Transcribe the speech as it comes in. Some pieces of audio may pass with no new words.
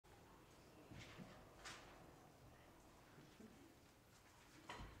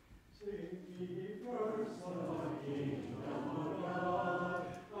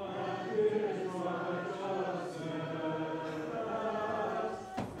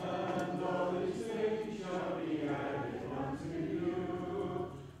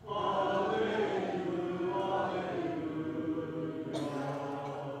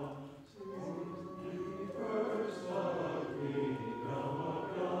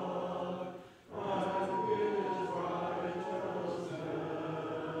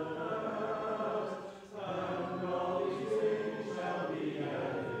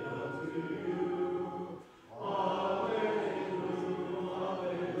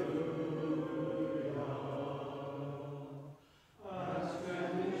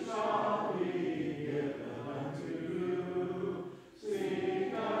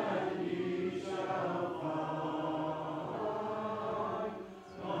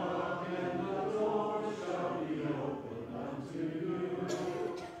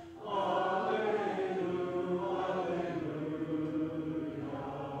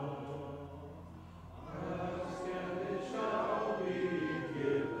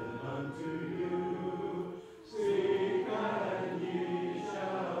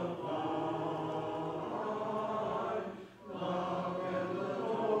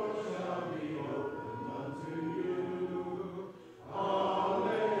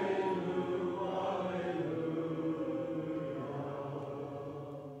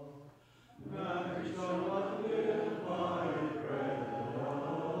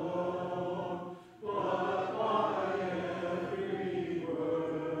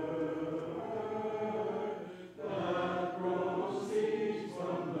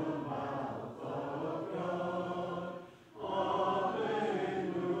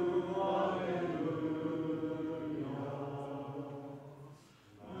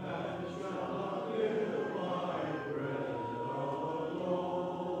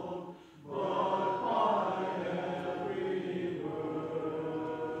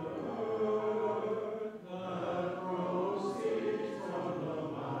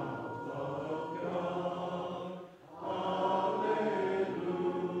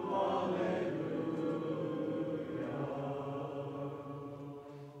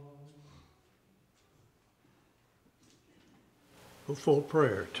full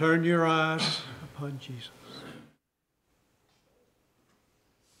prayer. Turn your eyes upon Jesus.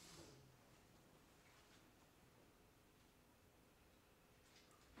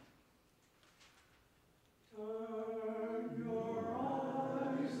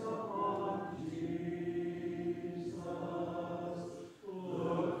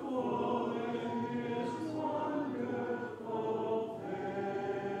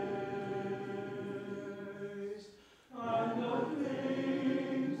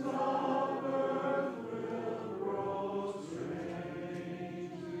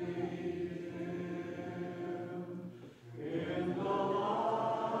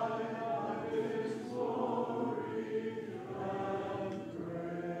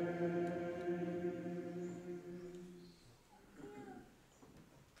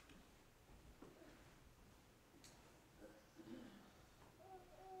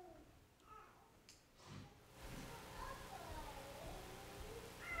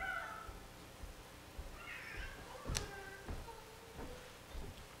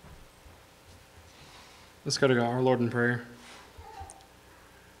 Let's go to our Lord in prayer.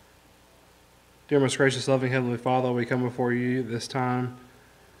 Dear most gracious, loving Heavenly Father, we come before you this time.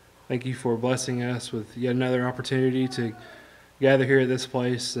 Thank you for blessing us with yet another opportunity to gather here at this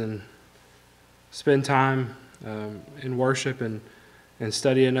place and spend time in worship and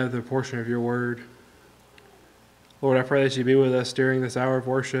study another portion of your word. Lord, I pray that you be with us during this hour of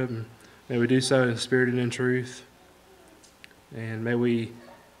worship, and may we do so in spirit and in truth. And may we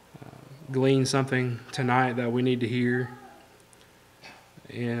glean something tonight that we need to hear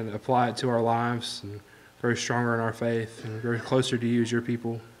and apply it to our lives and grow stronger in our faith and grow closer to you as your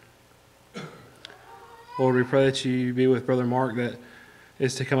people. Lord, we pray that you be with Brother Mark that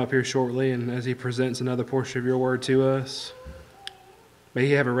is to come up here shortly, and as he presents another portion of your word to us, may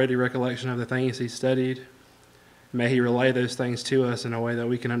he have a ready recollection of the things he studied. May he relay those things to us in a way that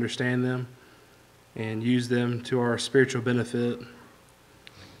we can understand them and use them to our spiritual benefit.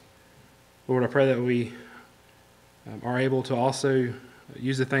 Lord, I pray that we are able to also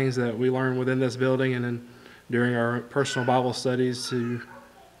use the things that we learn within this building and then during our personal Bible studies to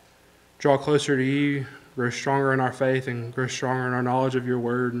draw closer to you, grow stronger in our faith, and grow stronger in our knowledge of your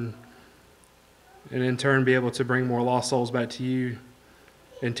word, and in turn be able to bring more lost souls back to you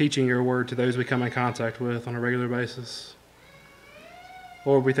and teaching your word to those we come in contact with on a regular basis.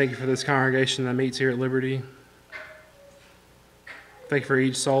 Lord, we thank you for this congregation that meets here at Liberty. Thank you for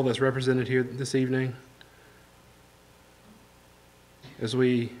each soul that's represented here this evening. As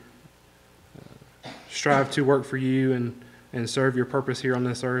we strive to work for you and serve your purpose here on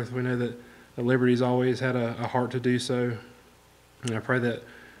this earth, we know that Liberty's always had a heart to do so. And I pray that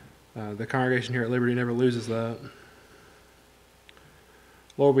the congregation here at Liberty never loses that.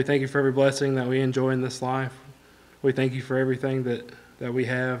 Lord, we thank you for every blessing that we enjoy in this life. We thank you for everything that we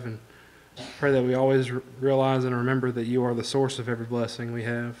have, and pray that we always realize and remember that you are the source of every blessing we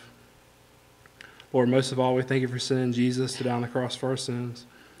have. Lord, most of all, we thank you for sending Jesus to die on the cross for our sins,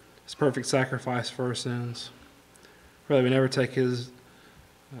 his perfect sacrifice for our sins. Pray that we never take his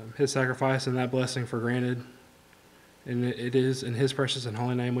sacrifice and that blessing for granted. And it is in his precious and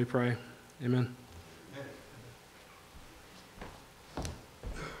holy name we pray. Amen.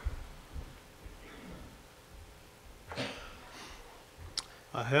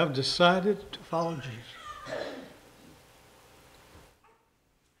 I have decided to follow Jesus.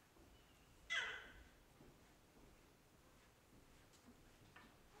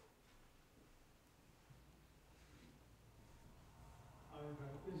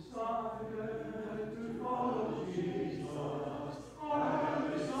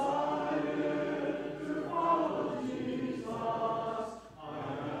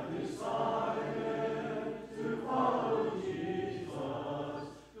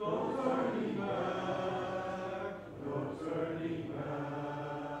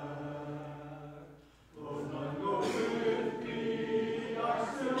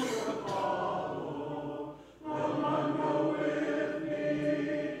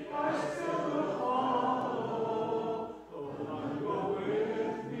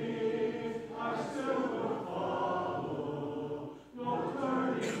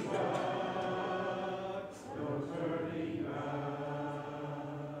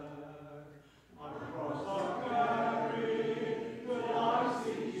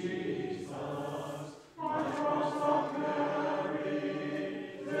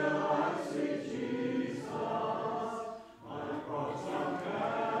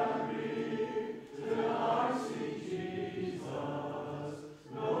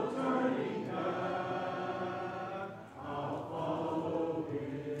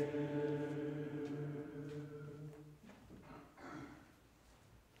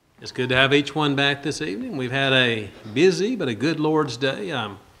 It's good to have each one back this evening. We've had a busy but a good Lord's Day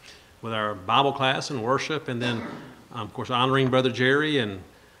with our Bible class and worship, and then, of course, honoring Brother Jerry. And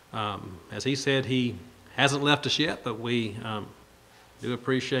as he said, he hasn't left us yet, but we do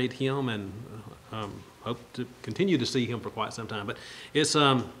appreciate him and hope to continue to see him for quite some time. But it's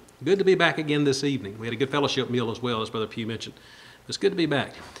good to be back again this evening. We had a good fellowship meal as well, as Brother Pugh mentioned. It's good to be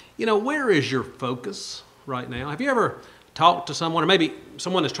back. You know, where is your focus right now? Have you ever talked to someone, or maybe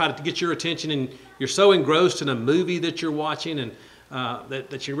someone has tried to get your attention and you're so engrossed in a movie that you're watching and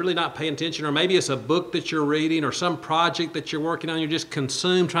that you're really not paying attention, or maybe it's a book that you're reading or some project that you're working on. You're just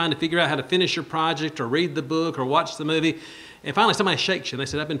consumed trying to figure out how to finish your project or read the book or watch the movie. And finally somebody shakes you and they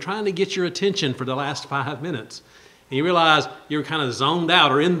said, I've been trying to get your attention for the last 5 minutes. And you realize you're kind of zoned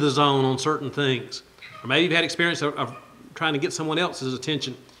out or in the zone on certain things. Or maybe you've had experience of trying to get someone else's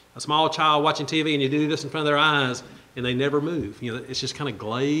attention. A small child watching TV and you do this in front of their eyes and they never move. You know, it's just kind of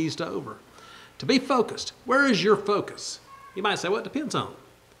glazed over. To be focused, where is your focus? You might say, well, it depends on.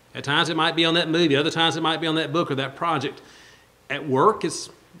 At times it might be on that movie. Other times it might be on that book or that project. At work, it's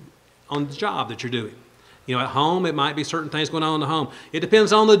on the job that you're doing. You know, at home, it might be certain things going on in the home. It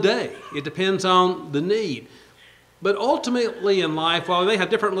depends on the day. It depends on the need. But ultimately in life, while they have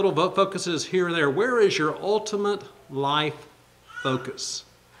different little focuses here and there, where is your ultimate life focus?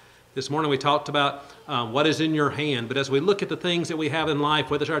 This morning we talked about what is in your hand, but as we look at the things that we have in life,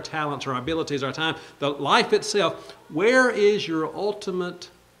 whether it's our talents or our abilities, our time, the life itself, where is your ultimate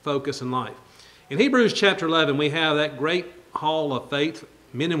focus in life? In Hebrews chapter 11, we have that great hall of faith,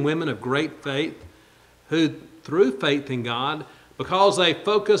 men and women of great faith, who through faith in God, because they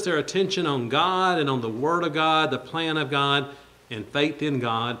focus their attention on God and on the Word of God, the plan of God, and faith in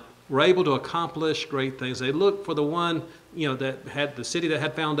God, were able to accomplish great things. They looked for the one, you know, that had the city that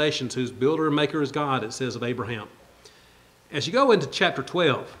had foundations, whose builder and maker is God, it says of Abraham. As you go into chapter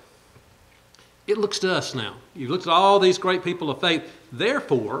 12, it looks to us now. You've looked at all these great people of faith.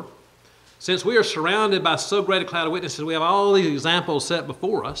 Therefore, since we are surrounded by so great a cloud of witnesses, we have all these examples set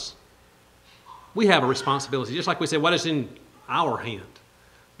before us, we have a responsibility. Just like we said, what is in our hand?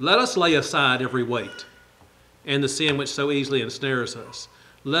 Let us lay aside every weight and the sin which so easily ensnares us.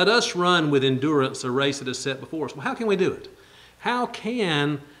 Let us run with endurance a race that is set before us. Well, how can we do it? How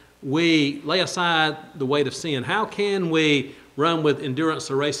can we lay aside the weight of sin? How can we run with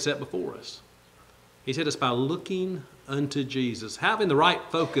endurance a race set before us? He said it's by looking unto Jesus, having the right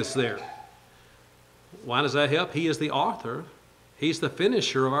focus there. Why does that help? He is the author. He's the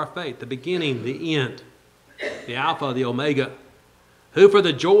finisher of our faith, the beginning, the end, the Alpha, the Omega, who for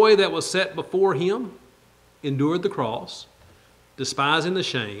the joy that was set before him endured the cross, despising the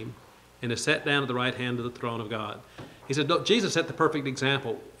shame, and is set down at the right hand of the throne of God. He said, Jesus set the perfect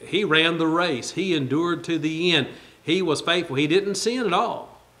example. He ran the race. He endured to the end. He was faithful. He didn't sin at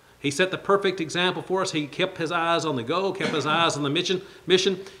all. He set the perfect example for us. He kept his eyes on the goal, kept his eyes on the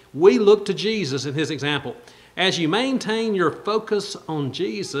mission. We look to Jesus in his example. As you maintain your focus on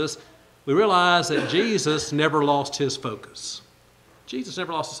Jesus, we realize that Jesus never lost his focus. Jesus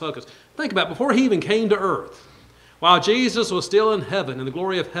never lost his focus. Think about it. Before he even came to earth, while Jesus was still in heaven, in the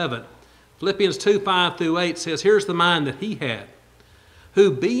glory of heaven, Philippians 2:5-8 says, here's the mind that he had, who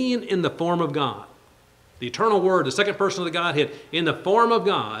being in the form of God, the eternal Word, the second person of the Godhead, in the form of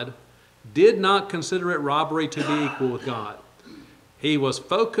God, did not consider it robbery to be equal with God. He was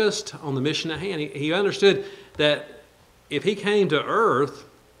focused on the mission at hand. He understood that if he came to earth,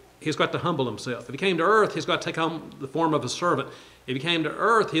 he's got to humble himself. If he came to earth, he's got to take on the form of a servant. If he came to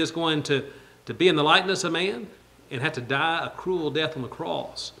earth, he is going to be in the likeness of man and had to die a cruel death on the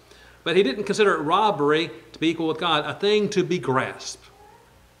cross. But he didn't consider it robbery to be equal with God, a thing to be grasped,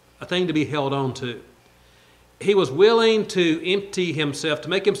 a thing to be held on to. He was willing to empty himself, to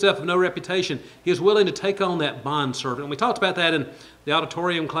make himself of no reputation. He was willing to take on that bondservant. And we talked about that in the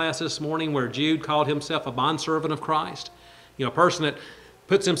auditorium class this morning, where Jude called himself a bondservant of Christ. You know, a person that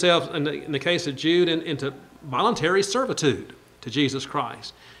puts himself, in the case of Jude, into voluntary servitude to Jesus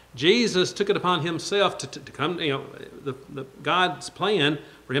Christ. Jesus took it upon himself to come, you know, God's plan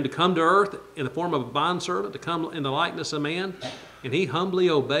for him to come to earth in the form of a bondservant, to come in the likeness of man, and he humbly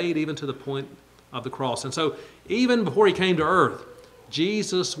obeyed even to the point of the cross. And so even before he came to earth,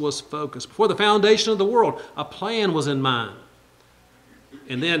 Jesus was focused. Before the foundation of the world, a plan was in mind.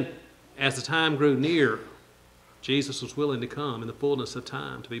 And then as the time grew near, Jesus was willing to come in the fullness of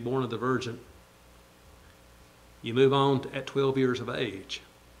time to be born of the Virgin. You move on at 12 years of age.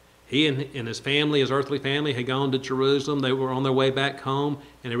 He and his family, his earthly family, had gone to Jerusalem. They were on their way back home,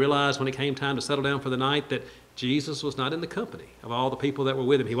 and they realized when it came time to settle down for the night that Jesus was not in the company of all the people that were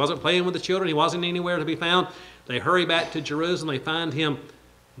with him. He wasn't playing with the children. He wasn't anywhere to be found. They hurry back to Jerusalem. They find him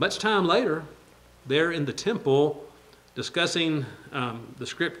Much time later, they're in the temple discussing the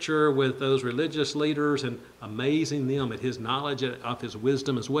scripture with those religious leaders and amazing them at his knowledge, of his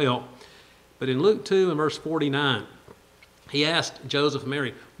wisdom as well. But in Luke 2 and verse 49, he asked Joseph and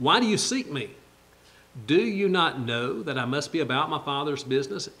Mary, "Why do you seek me? Do you not know that I must be about my Father's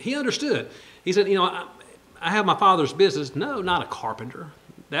business?" He understood. He said, I have my Father's business. No, not a carpenter.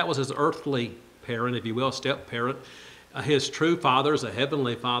 That was his earthly parent, if you will, step parent. His true father is a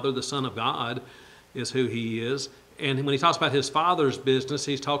heavenly Father. The Son of God is who he is. And when he talks about his Father's business,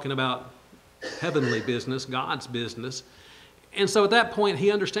 he's talking about heavenly business, God's business. And so at that point,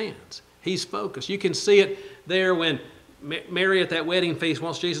 he understands. He's focused. You can see it there when Mary at that wedding feast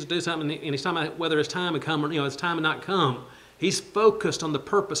wants Jesus to do something, and he's talking about whether it's time to come or it's time to not come. He's focused on the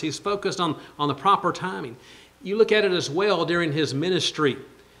purpose. He's focused on the proper timing. You look at it as well during his ministry.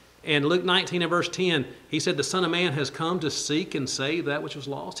 And Luke 19 and verse 10, he said, "The Son of Man has come to seek and save that which was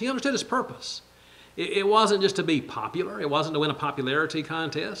lost." He understood his purpose. It wasn't just to be popular. It wasn't to win a popularity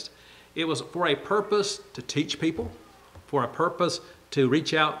contest. It was for a purpose to teach people, for a purpose to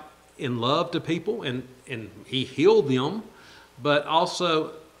reach out in love to people, and he healed them, but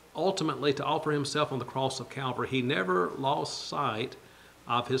also ultimately to offer himself on the cross of Calvary. He never lost sight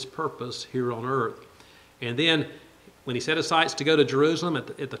of his purpose here on earth. And then when he set his sights to go to Jerusalem at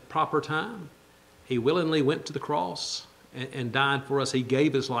the proper time, he willingly went to the cross and died for us. He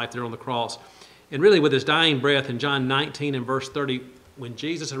gave his life there on the cross. And really with his dying breath in John 19 and verse 30, when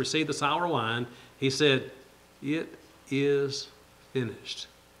Jesus had received the sour wine, he said, "It is finished."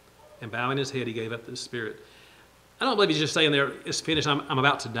 And bowing his head, he gave up his spirit. I don't believe he's just saying there, "It's finished, I'm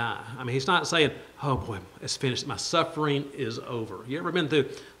about to die." I mean, he's not saying, "Oh boy, it's finished, my suffering is over." You ever been through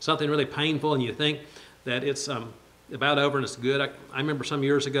something really painful and you think that it's about over and it's good? I remember some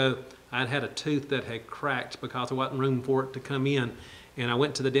years ago, I'd had a tooth that had cracked because there wasn't room for it to come in. And I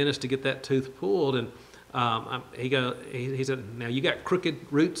went to the dentist to get that tooth pulled, and he said, "Now you got crooked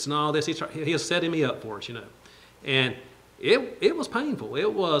roots and all this." He was setting me up for it, And it was painful.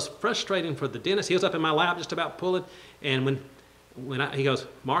 It was frustrating for the dentist. He was up in my lap just about pulling, and he goes,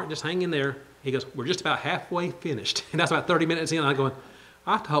 "Mark, just hang in there." He goes, "We're just about halfway finished." And that's about 30 minutes in. And I'm going,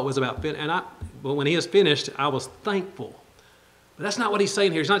 I thought it was about finished. But when he was finished, I was thankful. But that's not what he's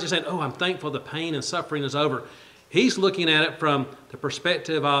saying here. He's not just saying, "Oh, I'm thankful the pain and suffering is over." He's looking at it from the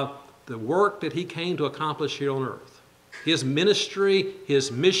perspective of the work that he came to accomplish here on earth. His ministry,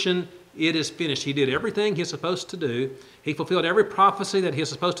 his mission, it is finished. He did everything he's supposed to do. He fulfilled every prophecy that he was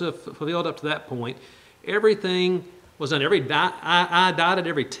supposed to have fulfilled up to that point. Everything was done. Every I dotted,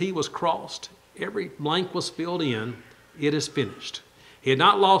 every T was crossed. Every blank was filled in. It is finished. He had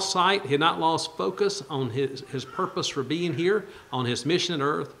not lost sight. He had not lost focus on his purpose for being here, on his mission on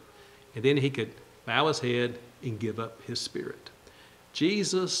earth. And then he could bow his head and give up his spirit.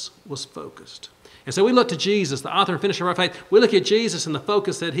 Jesus was focused. And so we look to Jesus, the author and finisher of our faith. We look at Jesus and the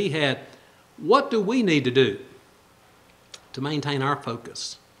focus that he had. What do we need to do to maintain our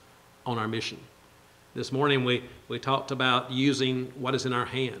focus on our mission? This morning we talked about using what is in our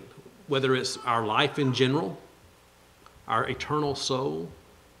hand, whether it's our life in general, our eternal soul,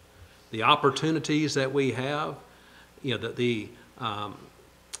 the opportunities that we have, the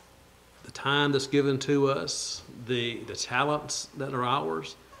time that's given to us, the talents that are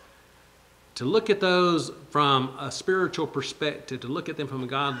ours. To look at those from a spiritual perspective, to look at them from a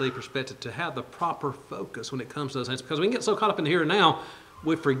godly perspective, to have the proper focus when it comes to those things. Because we can get so caught up in the here and now,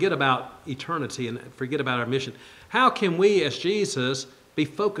 we forget about eternity and forget about our mission. How can we, as Jesus, be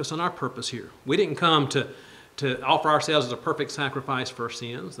focused on our purpose here? We didn't come to offer ourselves as a perfect sacrifice for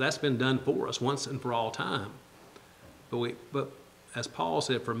sins. That's been done for us once and for all time. But as Paul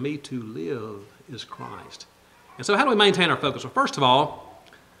said, "For me to live is Christ." And so how do we maintain our focus? Well, first of all,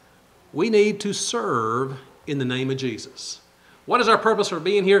 we need to serve in the name of Jesus. What is our purpose for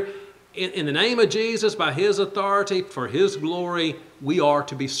being here? In the name of Jesus, by his authority, for his glory, we are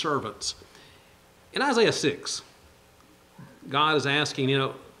to be servants. In Isaiah 6, God is asking,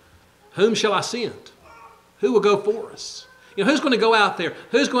 whom shall I send? Who will go for us? Who's going to go out there?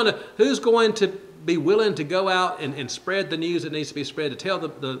 Who's going to be willing to go out and spread the news that needs to be spread, to tell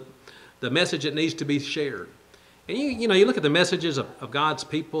the message that needs to be shared? And you look at the messages of God's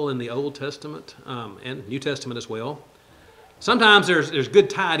people in the Old Testament and New Testament as well. Sometimes there's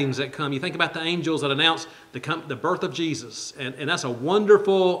good tidings that come. You think about the angels that announce the birth of Jesus, and that's a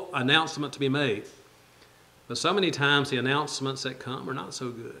wonderful announcement to be made. But so many times the announcements that come are not so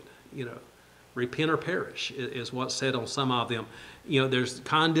good. Repent or perish is what's said on some of them. There's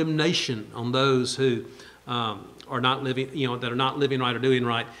condemnation on those who are not living, that are not living right or doing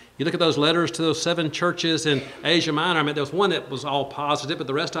right. You look at those letters to those 7 churches in Asia Minor. I mean, there was one that was all positive, but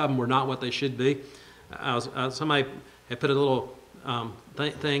the rest of them were not what they should be. Somebody had put a little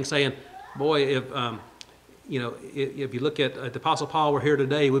thing saying, boy, if you look at the Apostle Paul were here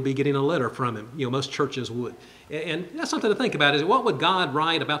today, we'd be getting a letter from him. Most churches would. And that's something to think about, is what would God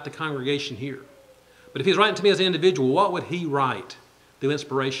write about the congregation here? But if he's writing to me as an individual, what would he write through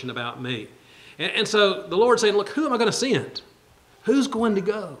inspiration about me? And so the Lord's saying, look, who am I going to send? Who's going to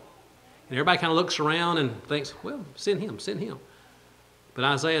go? And everybody kind of looks around and thinks, well, send him, send him. But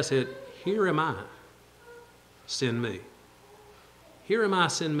Isaiah said, here am I, send me. Here am I,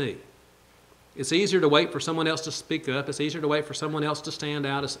 send me. It's easier to wait for someone else to speak up. It's easier to wait for someone else to stand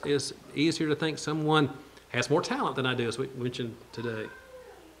out. It's easier to think someone has more talent than I do, as we mentioned today.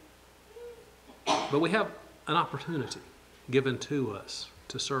 But we have an opportunity given to us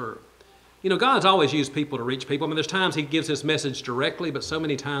to serve. God's always used people to reach people. I mean, there's times he gives his message directly, but so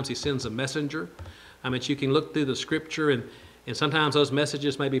many times he sends a messenger. I mean, you can look through the scripture, and sometimes those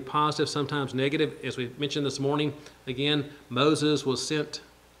messages may be positive, sometimes negative. As we mentioned this morning, again, Moses was sent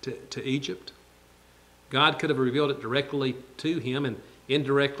to Egypt. God could have revealed it directly to him, and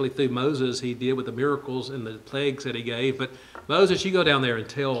indirectly through Moses he did with the miracles and the plagues that he gave. But Moses, you go down there and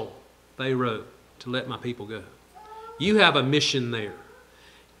tell Pharaoh to let my people go. You have a mission there.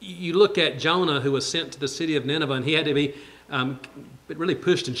 You look at Jonah, who was sent to the city of Nineveh, and he had to be really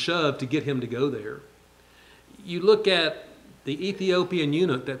pushed and shoved to get him to go there. You look at the Ethiopian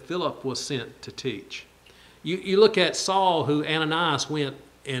eunuch that Philip was sent to teach. You look at Saul, who Ananias went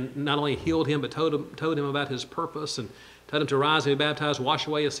and not only healed him, but told him about his purpose and told him to rise and be baptized, wash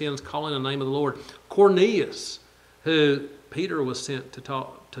away his sins, call in the name of the Lord. Cornelius, who Peter was sent to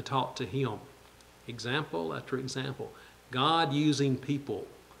talk to him. Example after example. God using people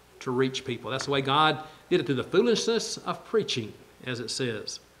to reach people. That's the way God did it, through the foolishness of preaching, as it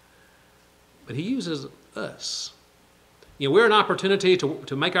says. But he uses us. We're an opportunity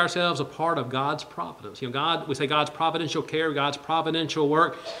to make ourselves a part of God's providence. We say God's providential care, God's providential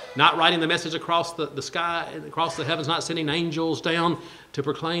work, not writing the message across the sky, across the heavens, not sending angels down to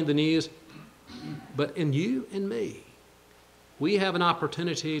proclaim the news. But in you and me, we have an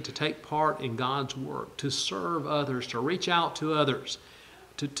opportunity to take part in God's work, to serve others, to reach out to others,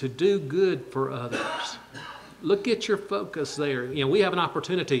 to do good for others. Look at your focus there. We have an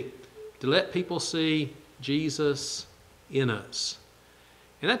opportunity to let people see Jesus in us.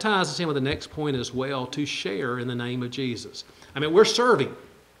 And that ties us in with the next point as well, to share in the name of Jesus. I mean, we're serving,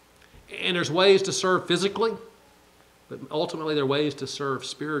 and there's ways to serve physically, but ultimately there are ways to serve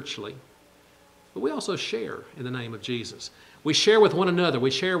spiritually. But we also share in the name of Jesus. We share with one another.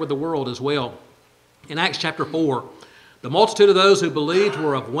 We share with the world as well. In Acts chapter 4, the multitude of those who believed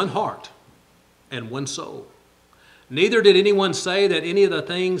were of one heart and one soul. Neither did anyone say that any of the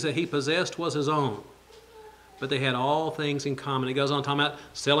things that he possessed was his own, but they had all things in common. It goes on talking about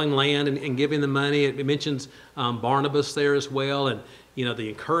selling land and giving the money. It mentions Barnabas there as well, and the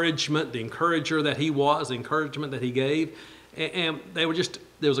encouragement, the encourager that he was, the encouragement that he gave. And there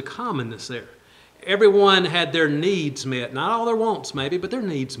was a commonness there. Everyone had their needs met, not all their wants maybe, but their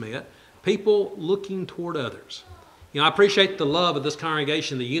needs met. People looking toward others. I appreciate the love of this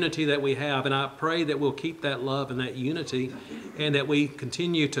congregation, the unity that we have, and I pray that we'll keep that love and that unity, and that we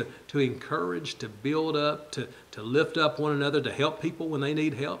continue to encourage, to build up, to lift up one another, to help people when they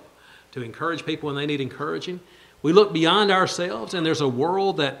need help, to encourage people when they need encouraging. We look beyond ourselves, and there's a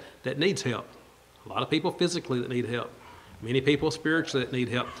world that needs help. A lot of people physically that need help. Many people spiritually that need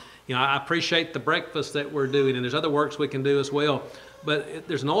help. I appreciate the breakfast that we're doing, and there's other works we can do as well. But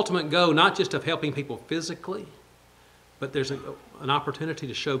there's an ultimate goal, not just of helping people physically, but there's an opportunity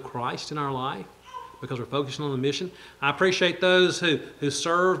to show Christ in our life because we're focusing on the mission. I appreciate those who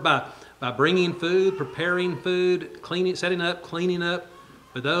serve by bringing food, preparing food, setting up, cleaning up.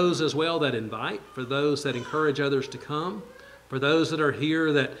 For those as well that invite, for those that encourage others to come, for those that are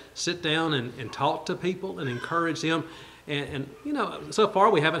here that sit down and talk to people and encourage them. And so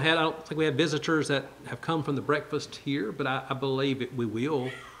far I don't think we have visitors that have come from the breakfast here, but I believe we will.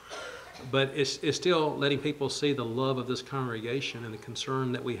 But it's still letting people see the love of this congregation and the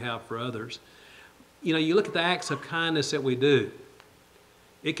concern that we have for others. You look at the acts of kindness that we do.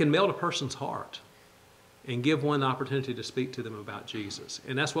 It can melt a person's heart and give one the opportunity to speak to them about Jesus.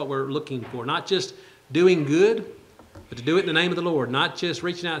 And that's what we're looking for. Not just doing good, but to do it in the name of the Lord. Not just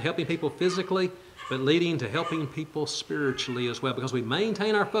reaching out and helping people physically, but leading to helping people spiritually as well, because we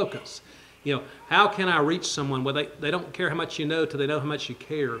maintain our focus. How can I reach someone? Well, they don't care how much you know till they know how much you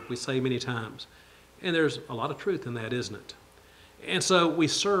care, we say many times. And there's a lot of truth in that, isn't it? And so we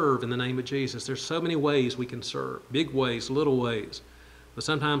serve in the name of Jesus. There's so many ways we can serve, big ways, little ways. But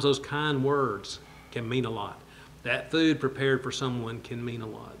sometimes those kind words can mean a lot. That food prepared for someone can mean a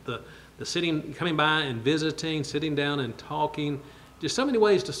lot. The sitting, coming by and visiting, sitting down and talking, just so many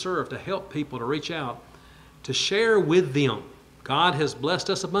ways to serve, to help people, to reach out, to share with them. God has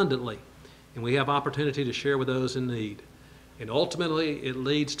blessed us abundantly, and we have opportunity to share with those in need. And ultimately, it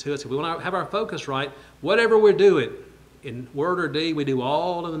leads to us, if we want to have our focus right, whatever we're doing, in word or deed, we do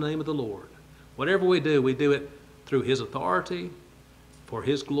all in the name of the Lord. Whatever we do it through His authority, for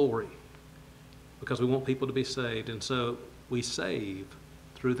His glory, because we want people to be saved. And so we save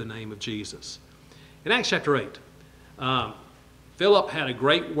through the name of Jesus. In Acts chapter 8, Philip had a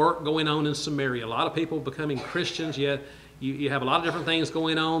great work going on in Samaria. A lot of people becoming Christians, yet you have a lot of different things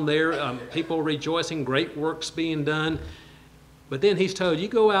going on there. People rejoicing, great works being done. But then he's told, you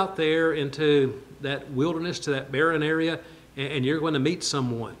go out there into that wilderness, to that barren area, and you're going to meet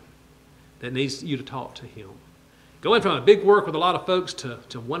someone that needs you to talk to him. Going from a big work with a lot of folks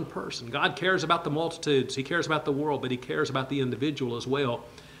to one person. God cares about the multitudes. He cares about the world, but He cares about the individual as well.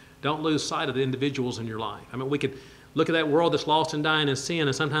 Don't lose sight of the individuals in your life. I mean, we could look at that world that's lost and dying in sin,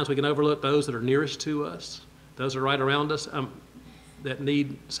 and sometimes we can overlook those that are nearest to us, those that are right around us, that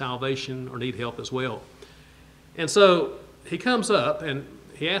need salvation or need help as well. And so he comes up and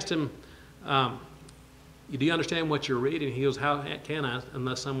he asked him, do you understand what you're reading? He goes, how can I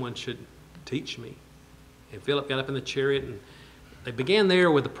unless someone should teach me? And Philip got up in the chariot, and they began there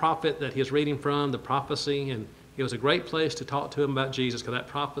with the prophet that he was reading from, the prophecy, and it was a great place to talk to him about Jesus, because that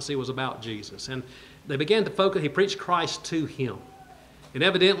prophecy was about Jesus. And they began to focus, he preached Christ to him. And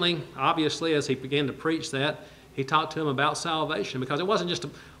evidently, obviously, as he began to preach that, he talked to him about salvation, because it wasn't just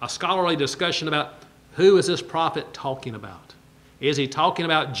a scholarly discussion about who is this prophet talking about. Is he talking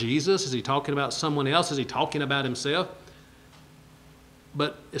about Jesus? Is he talking about someone else? Is he talking about himself?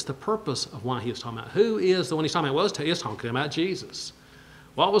 But it's the purpose of why he was talking about. Who is the one he's talking about? Well, he's talking about Jesus.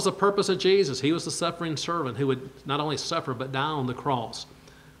 What was the purpose of Jesus? He was the suffering servant who would not only suffer but die on the cross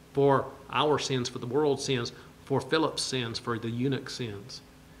for our sins, for the world's sins, for Philip's sins, for the eunuch's sins.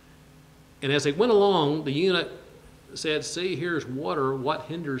 And as they went along, the eunuch said, see, here's water. What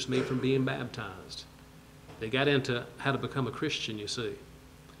hinders me from being baptized? They got into how to become a Christian, you see.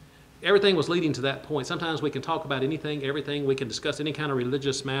 Everything was leading to that point. Sometimes we can talk about anything, everything. We can discuss any kind of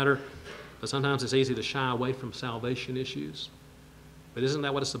religious matter, but sometimes it's easy to shy away from salvation issues. But isn't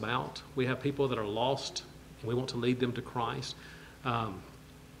that what it's about? We have people that are lost, and we want to lead them to Christ. I've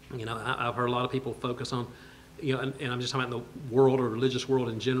heard a lot of people focus on, and I'm just talking about the world or religious world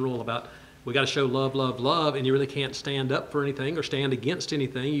in general, about we got to show love, love, love, and you really can't stand up for anything or stand against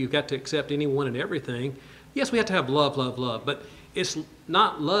anything. You've got to accept anyone and everything. Yes, we have to have love, love, love, but it's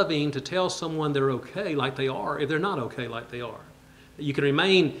not loving to tell someone they're okay like they are if they're not okay like they are. You can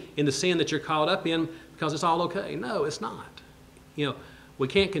remain in the sin that you're caught up in because it's all okay. No, it's not. We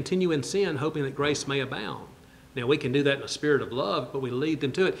can't continue in sin hoping that grace may abound. Now, we can do that in a spirit of love, but we lead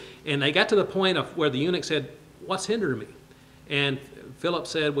them to it. And they got to the point of where the eunuch said, what's hindering me? And Philip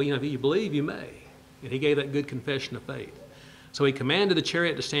said, well, if you believe, you may. And he gave that good confession of faith. So he commanded the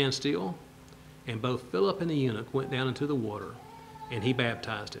chariot to stand still, and both Philip and the eunuch went down into the water, and he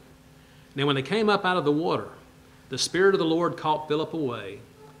baptized him. Now, when they came up out of the water, the Spirit of the Lord caught Philip away,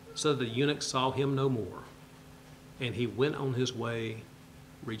 so that the eunuch saw him no more, and he went on his way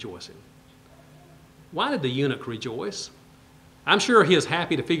rejoicing. Why did the eunuch rejoice? I'm sure he is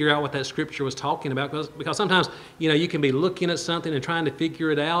happy to figure out what that scripture was talking about, because sometimes, you can be looking at something and trying to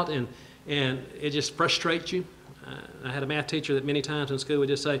figure it out, and it just frustrates you. I had a math teacher that many times in school would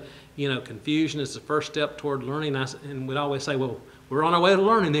just say, confusion is the first step toward learning. And we'd always say, well, we're on our way to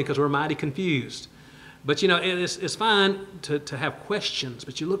learning then because we're mighty confused. But, it's fine to have questions,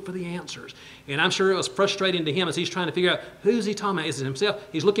 but you look for the answers. And I'm sure it was frustrating to him as he's trying to figure out, who's he talking about? Is it himself?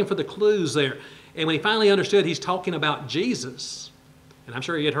 He's looking for the clues there. And when he finally understood he's talking about Jesus, and I'm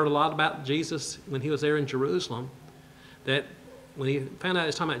sure he had heard a lot about Jesus when he was there in Jerusalem, that when he found out he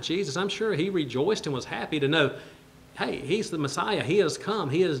was talking about Jesus, I'm sure he rejoiced and was happy to know, hey, he's the Messiah. He has come.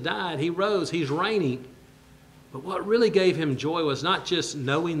 He has died. He rose. He's reigning. But what really gave him joy was not just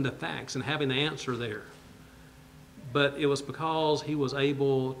knowing the facts and having the answer there, but it was because he was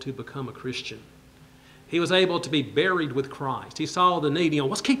able to become a Christian. He was able to be buried with Christ. He saw the need.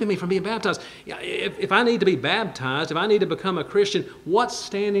 What's keeping me from being baptized? If I need to be baptized, if I need to become a Christian, what's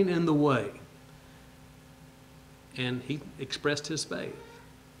standing in the way? And he expressed his faith,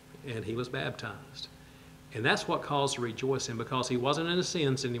 and he was baptized. And that's what caused to rejoice him, because he wasn't in his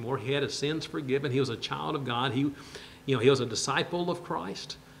sins anymore. He had his sins forgiven. He was a child of God. He was a disciple of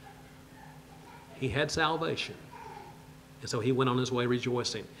Christ. He had salvation. And so he went on his way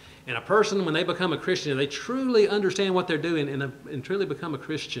rejoicing. And a person, when they become a Christian, they truly understand what they're doing and truly become a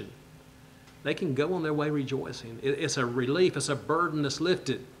Christian, they can go on their way rejoicing. It's a relief. It's a burden that's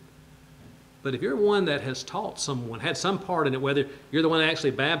lifted. But if you're one that has taught someone, had some part in it, whether you're the one that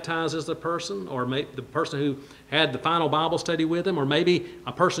actually baptizes the person, or the person who had the final Bible study with them, or maybe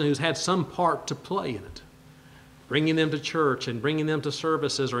a person who's had some part to play in it, bringing them to church and bringing them to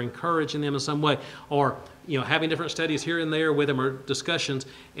services or encouraging them in some way, or having different studies here and there with them or discussions,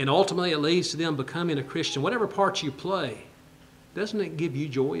 and ultimately it leads to them becoming a Christian. Whatever part you play, doesn't it give you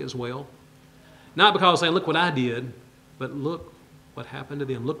joy as well? Not because saying, look what I did, but look what happened to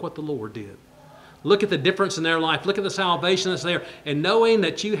them. Look what the Lord did. Look at the difference in their life. Look at the salvation that's there. And knowing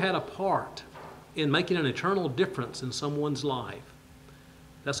that you had a part in making an eternal difference in someone's life.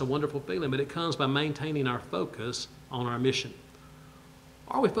 That's a wonderful feeling, but it comes by maintaining our focus on our mission.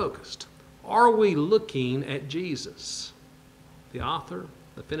 Are we focused? Are we looking at Jesus, the author,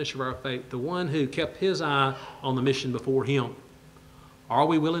 the finisher of our faith, the one who kept his eye on the mission before him? Are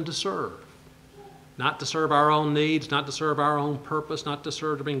we willing to serve? Not to serve our own needs, not to serve our own purpose, not to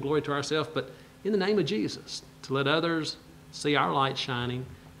serve to bring glory to ourselves, but in the name of Jesus, to let others see our light shining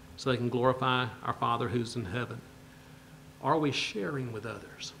so they can glorify our Father who's in heaven. Are we sharing with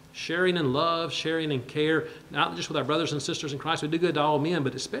others? Sharing in love, sharing in care, not just with our brothers and sisters in Christ. We do good to all men,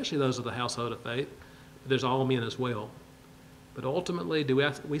 but especially those of the household of faith. But there's all men as well. But ultimately, do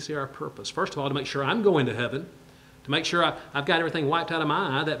we see our purpose? First of all, to make sure I'm going to heaven, to make sure I've got everything wiped out of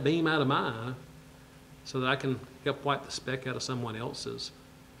my eye, that beam out of my eye, so that I can help wipe the speck out of someone else's.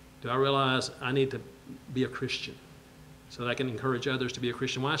 Do I realize I need to be a Christian so that I can encourage others to be a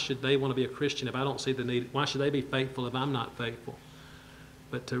Christian? Why should they want to be a Christian if I don't see the need? Why should they be faithful if I'm not faithful?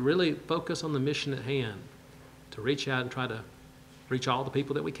 But to really focus on the mission at hand, to reach out and try to reach all the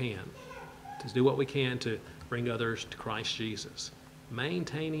people that we can, to do what we can to bring others to Christ Jesus.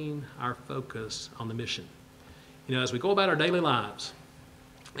 Maintaining our focus on the mission. As we go about our daily lives,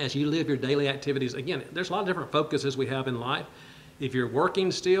 as you live your daily activities, again, there's a lot of different focuses we have in life. If you're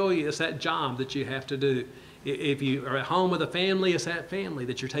working still, it's that job that you have to do. If you are at home with a family, it's that family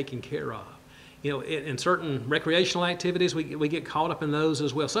that you're taking care of. In certain recreational activities, we get caught up in those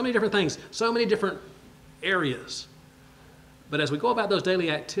as well. So many different things, so many different areas. But as we go about those daily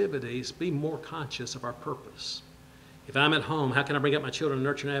activities, be more conscious of our purpose. If I'm at home, how can I bring up my children and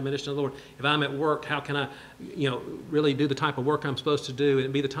nurture and admonition of the Lord? If I'm at work, how can I, really do the type of work I'm supposed to do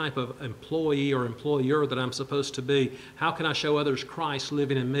and be the type of employee or employer that I'm supposed to be? How can I show others Christ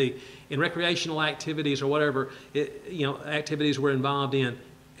living in me? In recreational activities or whatever, activities we're involved in,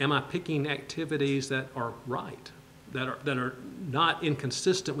 am I picking activities that are right, that are not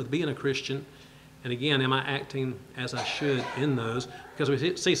inconsistent with being a Christian? And again, am I acting as I should in those? Because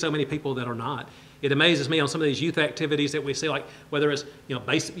we see so many people that are not. It amazes me on some of these youth activities that we see, like whether it's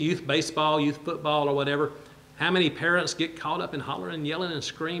youth baseball, youth football, or whatever, how many parents get caught up in hollering and yelling and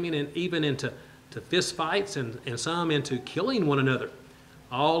screaming and even into fist fights and some into killing one another,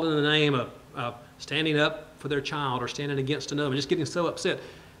 all in the name of standing up for their child or standing against another and just getting so upset.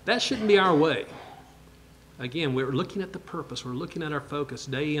 That shouldn't be our way. Again, we're looking at the purpose. We're looking at our focus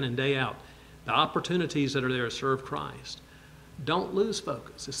day in and day out. The opportunities that are there to serve Christ. Don't lose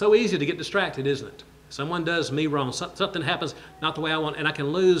focus. It's so easy to get distracted, isn't it? Someone does me wrong. Something happens not the way I want, and I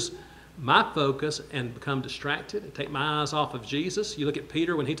can lose my focus and become distracted and take my eyes off of Jesus. You look at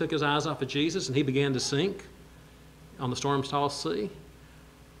Peter when he took his eyes off of Jesus and he began to sink on the storm-tossed sea.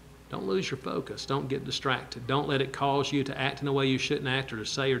 Don't lose your focus. Don't get distracted. Don't let it cause you to act in a way you shouldn't act or to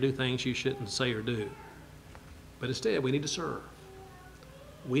say or do things you shouldn't say or do. But instead, we need to serve.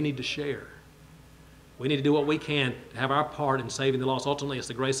 We need to share. We need to do what we can to have our part in saving the lost. Ultimately, it's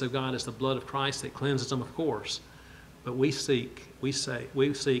the grace of God, it's the blood of Christ that cleanses them, of course. But we seek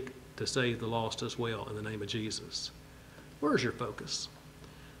to save the lost as well in the name of Jesus. Where's your focus?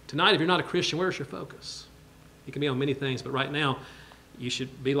 Tonight, if you're not a Christian, where's your focus? It can be on many things, but right now, you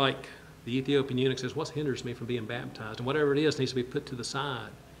should be like the Ethiopian eunuch says, what hinders me from being baptized? And whatever it is needs to be put to the side.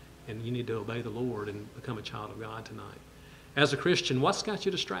 And you need to obey the Lord and become a child of God tonight. As a Christian, what's got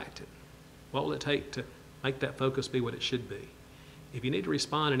you distracted? What will it take to make that focus be what it should be? If you need to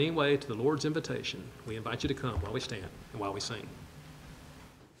respond in any way to the Lord's invitation, we invite you to come while we stand and while we sing.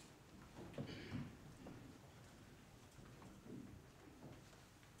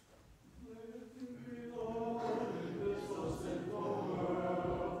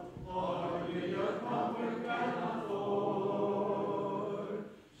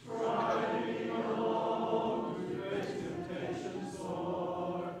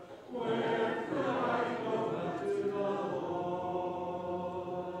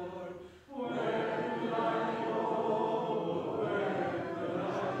 Where could I go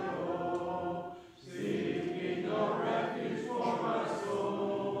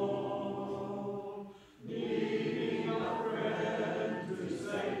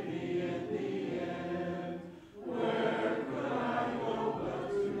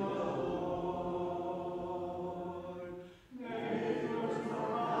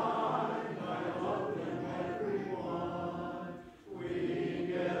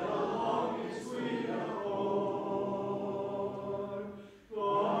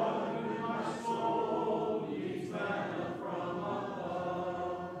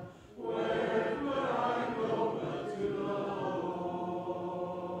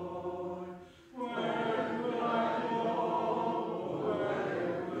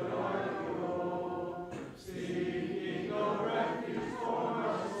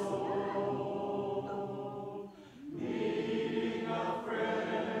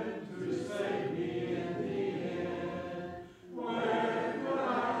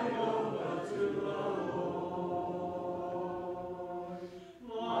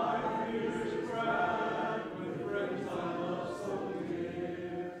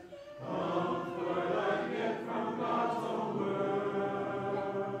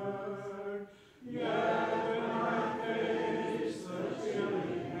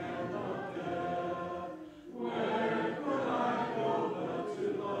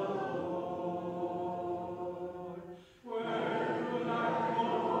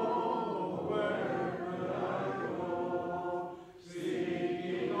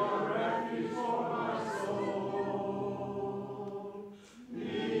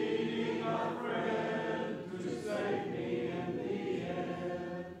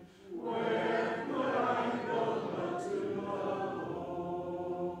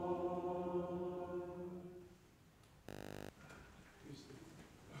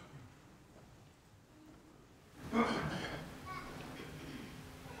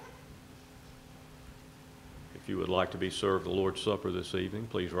you would like to be served the Lord's Supper this evening,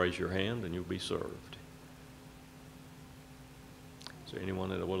 please raise your hand and you'll be served. Is there anyone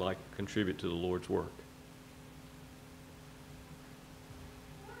that would like to contribute to the Lord's work?